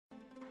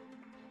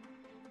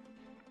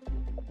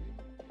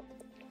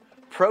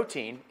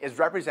Protein is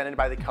represented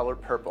by the color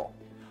purple.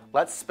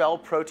 Let's spell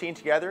protein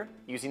together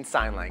using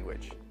sign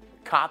language.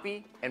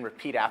 Copy and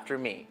repeat after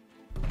me.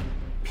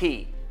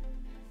 P,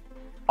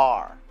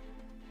 R,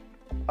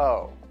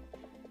 O,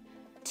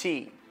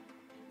 T,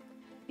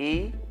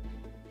 E,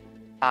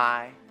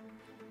 I,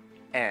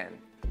 N.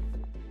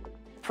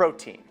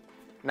 Protein.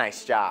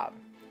 Nice job.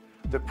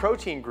 The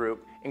protein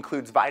group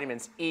includes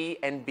vitamins E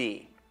and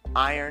B,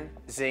 iron,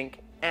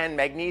 zinc, and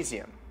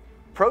magnesium.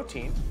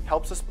 Protein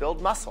helps us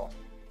build muscle.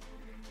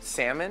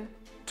 Salmon,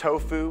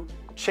 tofu,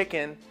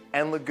 chicken,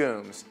 and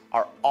legumes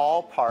are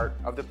all part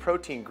of the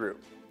protein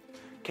group.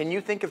 Can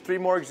you think of 3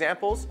 more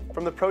examples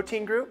from the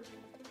protein group?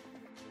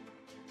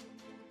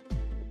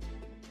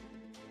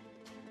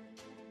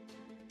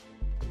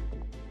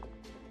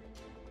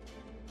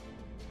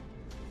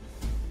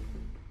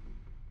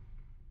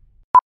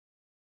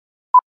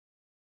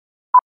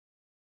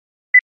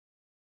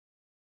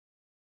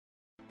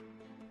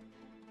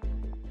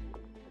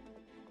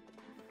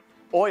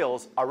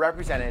 Oils are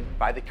represented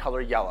by the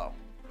color yellow.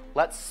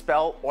 Let's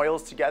spell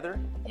oils together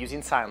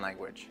using sign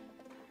language.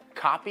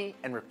 Copy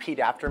and repeat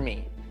after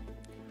me.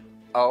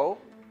 O,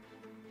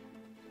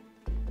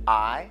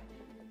 I,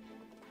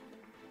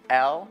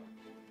 L,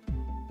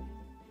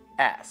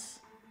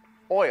 S.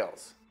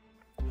 Oils.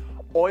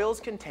 Oils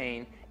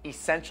contain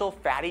essential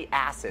fatty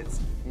acids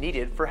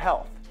needed for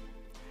health.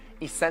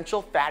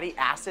 Essential fatty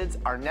acids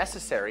are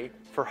necessary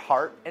for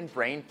heart and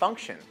brain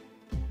function.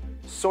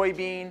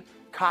 Soybean,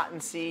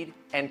 cottonseed,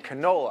 and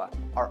canola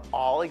are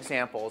all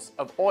examples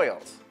of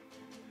oils.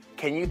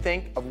 Can you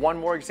think of one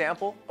more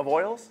example of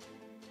oils?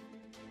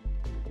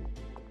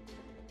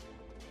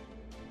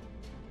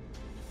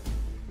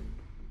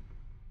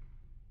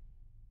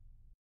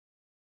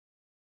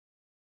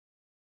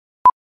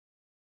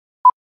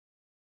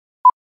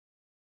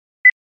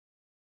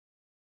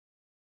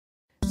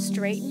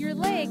 Straighten your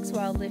legs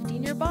while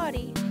lifting your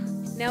body.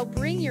 Now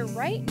bring your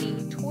right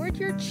knee toward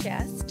your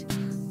chest.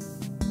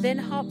 Then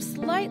hop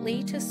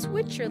slightly to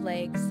switch your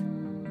legs,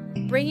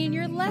 bringing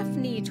your left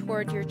knee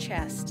toward your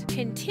chest.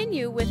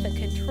 Continue with a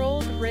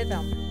controlled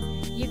rhythm.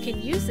 You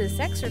can use this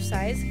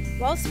exercise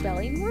while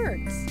spelling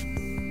words.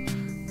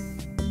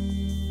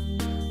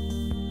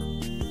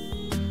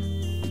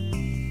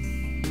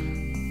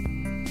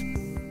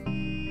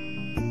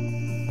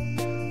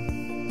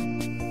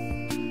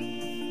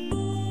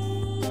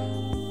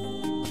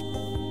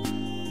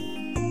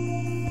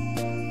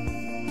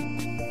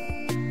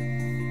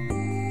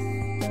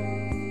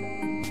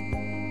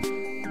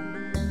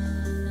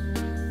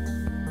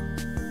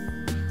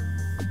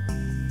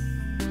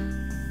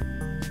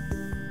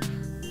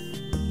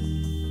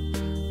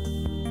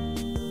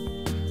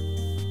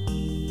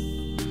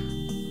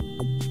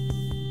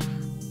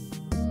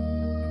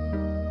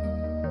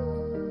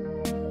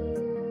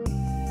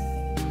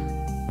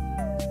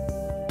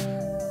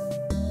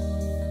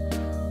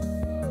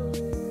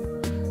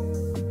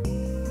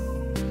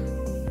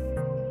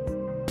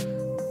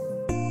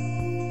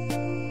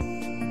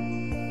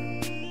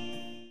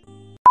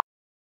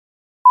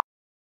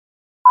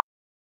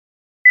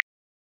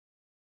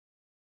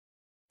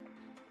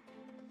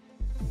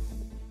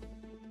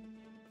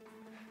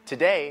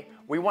 Today,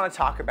 we want to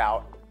talk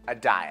about a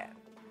diet.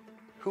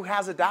 Who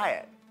has a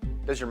diet?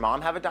 Does your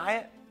mom have a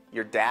diet?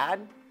 Your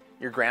dad?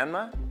 Your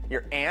grandma?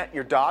 Your aunt?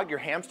 Your dog? Your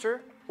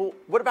hamster? Well,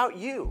 what about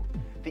you?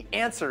 The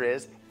answer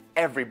is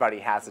everybody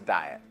has a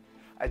diet.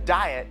 A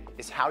diet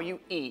is how you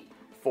eat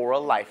for a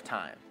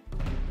lifetime.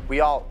 We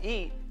all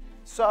eat,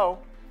 so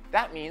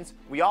that means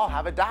we all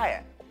have a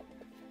diet.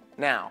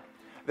 Now,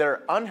 there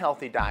are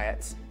unhealthy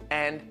diets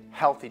and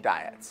healthy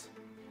diets.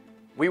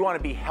 We want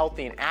to be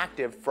healthy and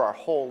active for our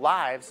whole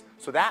lives,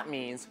 so that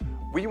means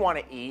we want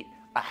to eat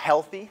a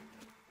healthy,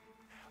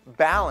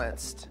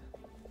 balanced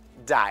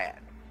diet.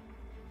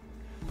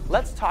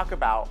 Let's talk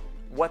about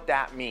what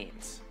that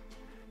means.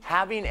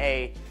 Having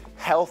a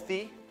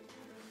healthy,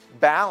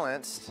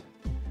 balanced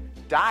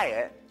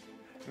diet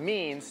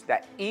means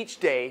that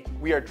each day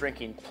we are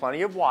drinking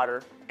plenty of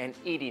water and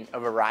eating a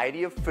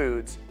variety of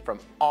foods from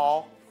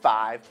all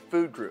 5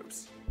 food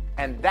groups.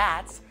 And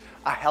that's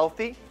a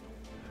healthy,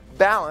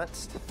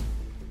 balanced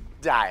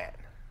diet.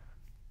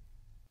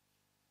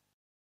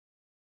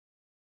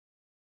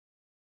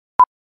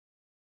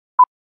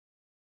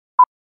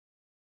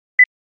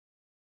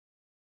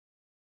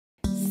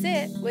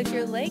 Sit with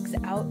your legs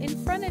out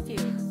in front of you.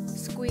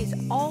 Squeeze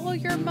all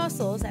your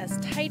muscles as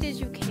tight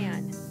as you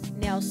can.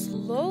 Now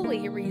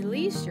slowly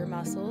release your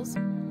muscles,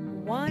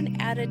 one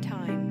at a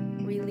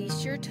time.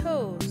 Release your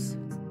toes,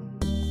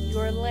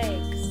 your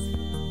legs,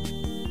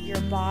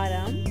 your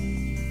bottom,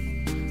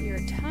 your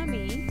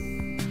tummy,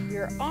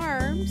 your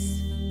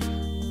arms,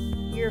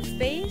 your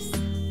face.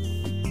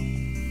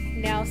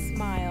 Now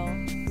smile.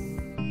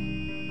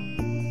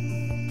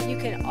 You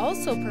can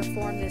also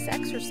perform this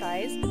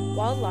exercise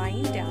while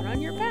lying down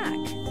on your back.